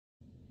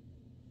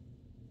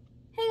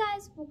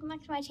guys, welcome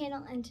back to my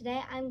channel, and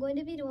today I'm going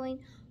to be doing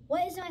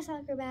what is in my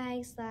soccer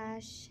bag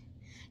slash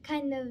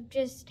kind of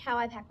just how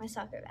I pack my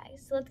soccer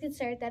bags. So let's get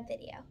started with that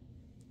video.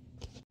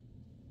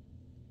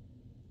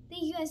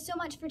 Thank you guys so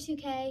much for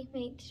 2K.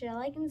 Make sure to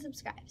like and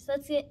subscribe. So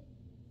let's get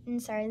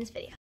started in this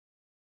video.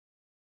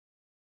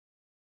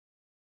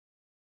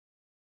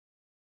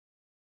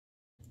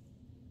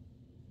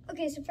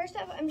 Okay, so first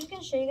off, I'm just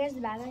going to show you guys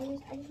the bag I use.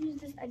 I just use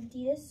this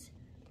Adidas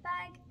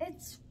bag.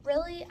 It's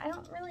really, I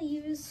don't really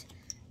use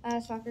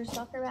soccer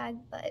bag,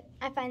 but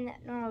I find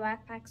that normal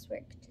backpacks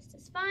work just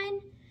as fine.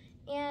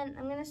 And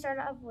I'm gonna start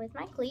off with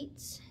my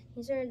cleats.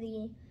 These are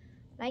the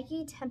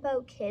Nike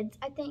Tempo Kids,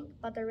 I think,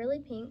 but they're really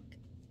pink.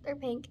 They're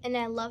pink, and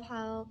I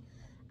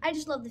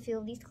just love the feel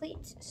of these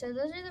cleats. So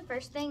those are the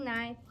first thing that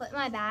I put in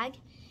my bag,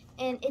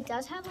 and it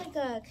does have like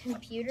a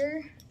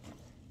computer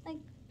like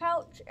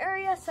pouch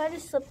area, so I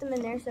just slip them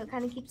in there so it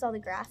kind of keeps all the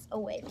grass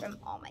away from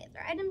all my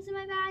other items in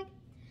my bag.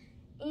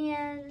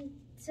 And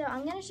so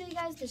I'm going to show you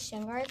guys the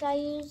shin guards I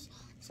use.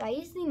 So I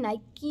use the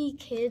Nike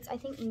Kids, I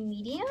think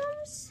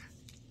mediums.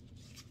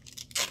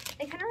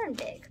 They kind of run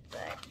big,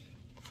 but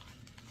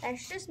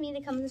that's just me.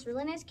 They come in this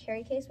really nice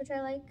carry case, which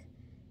I like.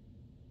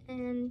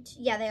 And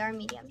yeah, they are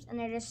mediums, and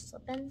they're just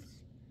slip-ins.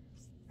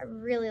 I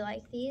really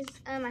like these.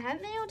 I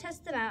haven't been able to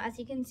test them out. As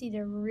you can see,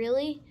 they're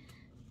really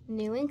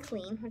new and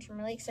clean, which I'm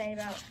really excited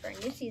about for a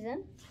new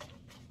season.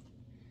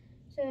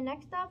 So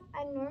next up,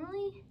 I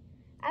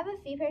have a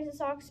few pairs of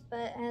socks,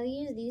 but I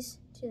use these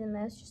two the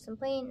most, just some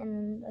plain and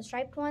then the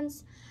striped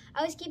ones. I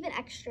always keep an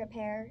extra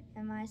pair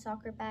in my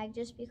soccer bag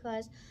just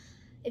because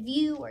if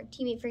you or a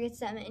teammate forgets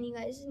them and you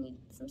guys need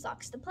some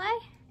socks to play.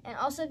 And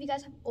also if you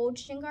guys have old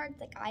shin guards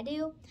like I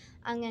do,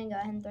 I'm gonna go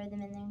ahead and throw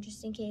them in there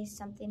just in case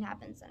something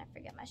happens and I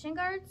forget my shin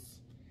guards.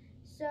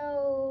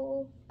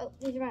 So, oh,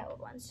 these are my old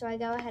ones. So I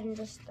go ahead and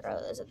just throw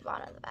those at the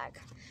bottom of the bag.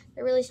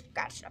 They're really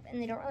scratched up and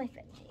they don't really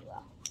fit me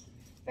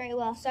very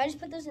well. So I just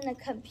put those in the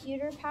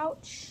computer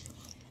pouch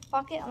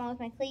pocket along with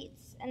my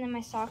cleats, and then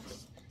my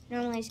socks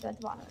normally just go at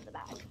the bottom of the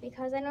bag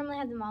because I normally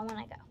have them on when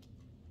I go.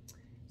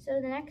 So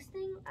the next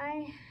thing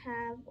I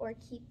have or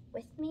keep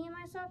with me in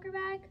my soccer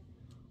bag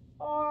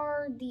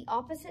are the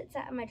opposite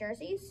set of my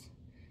jerseys.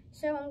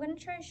 So I'm going to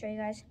try to show you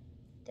guys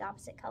the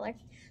opposite color.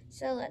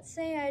 So let's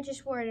say I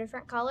just wore a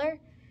different color,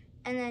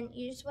 and then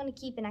you just want to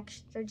keep an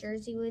extra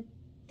jersey with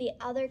the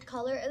other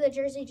color of the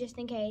jersey just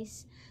in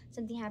case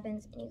something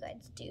happens and you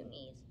guys do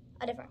need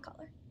a different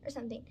color or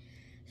something.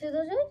 So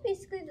those are like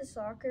basically the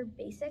soccer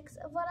basics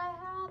of what I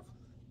have.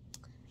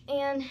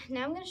 And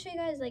now I'm going to show you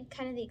guys like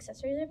kind of the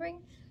accessories I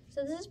bring.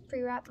 So this is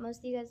pre-wrap. Most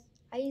of you guys,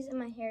 I use in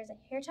my hair as a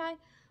hair tie,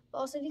 but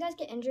also if you guys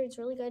get injured, it's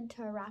really good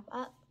to wrap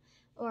up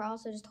or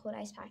also just hold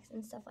ice packs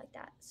and stuff like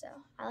that. So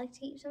I like to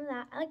keep some of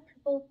that. I like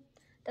purple.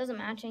 Doesn't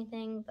match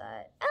anything,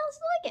 but I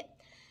also like it.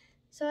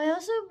 So I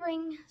also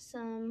bring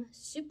some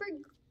Super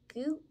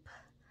Goop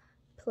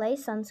Play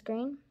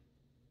sunscreen.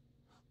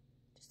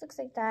 Just looks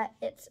like that.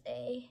 It's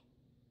a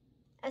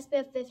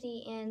SPF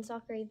 50 and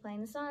soccer you play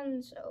in the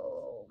sun,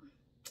 so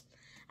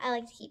I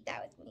like to keep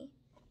that with me.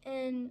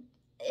 And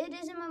it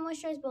is in my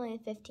moisturize, but only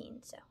at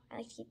 15, so I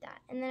like to keep that.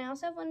 And then I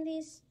also have one of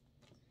these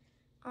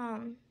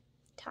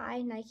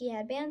tie Nike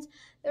headbands.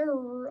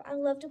 I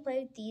love to play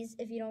with these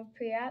if you don't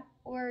pre-wrap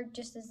or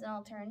just as an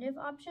alternative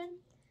option.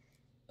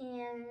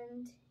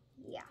 And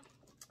yeah.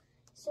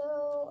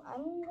 So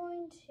I'm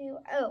going to,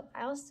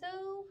 I also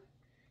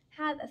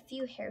have a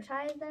few hair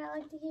ties that I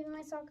like to keep in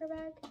my soccer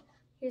bag.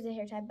 Here's a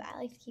hair tie, but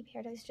I like to keep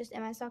hair ties just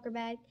in my soccer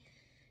bag,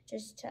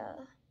 just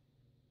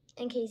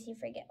in case you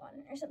forget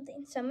one or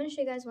something. So I'm going to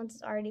show you guys once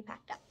it's already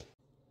packed up.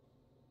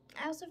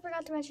 I also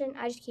forgot to mention,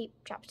 I just keep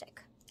chopstick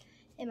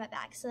in my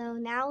bag. So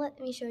now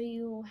let me show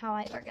you how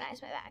I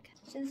organize my bag.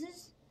 So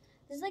this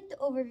is like the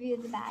overview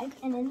of the bag,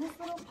 and in this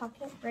little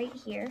pocket right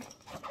here,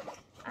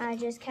 I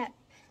just kept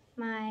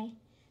my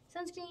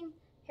sunscreen,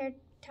 hair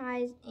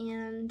ties,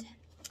 and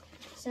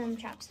some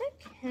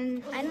chapstick.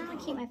 And I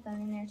normally keep my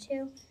phone in there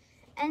too.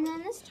 And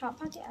then this top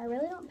pocket, I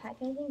really don't pack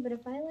anything, but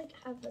if I like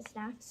have the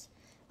snacks,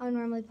 I would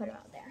normally put them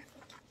out there.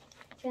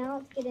 So now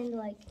let's get into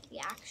like the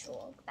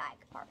actual bag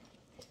part.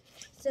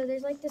 So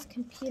there's like this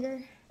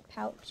computer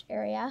pouch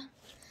area.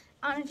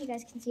 I don't know if you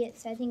guys can see it,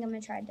 so I think I'm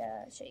gonna try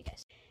to show you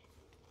guys.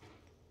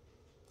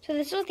 So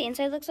this is what the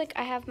inside looks like.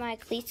 I have my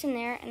cleats in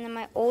there, and then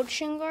my old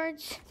shin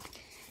guards.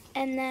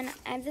 And then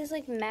I have this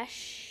like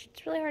mesh,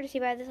 it's really hard to see,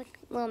 but I have this like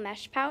little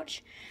mesh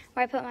pouch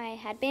where I put my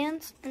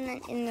headbands. And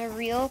then in the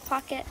real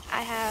pocket,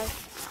 I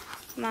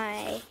have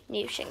my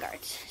new shin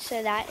guards.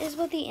 So that is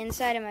what the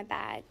inside of my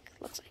bag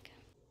looks like.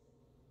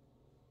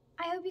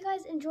 I hope you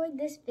guys enjoyed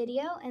this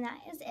video, and that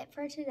is it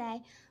for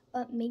today.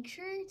 But make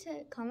sure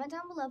to comment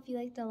down below if you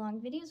like the long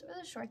videos or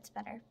the shorts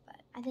better.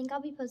 But I think I'll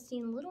be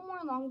posting a little more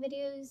long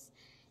videos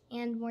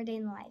and more day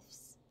in the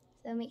lives.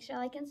 So make sure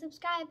to like and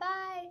subscribe.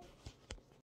 Bye!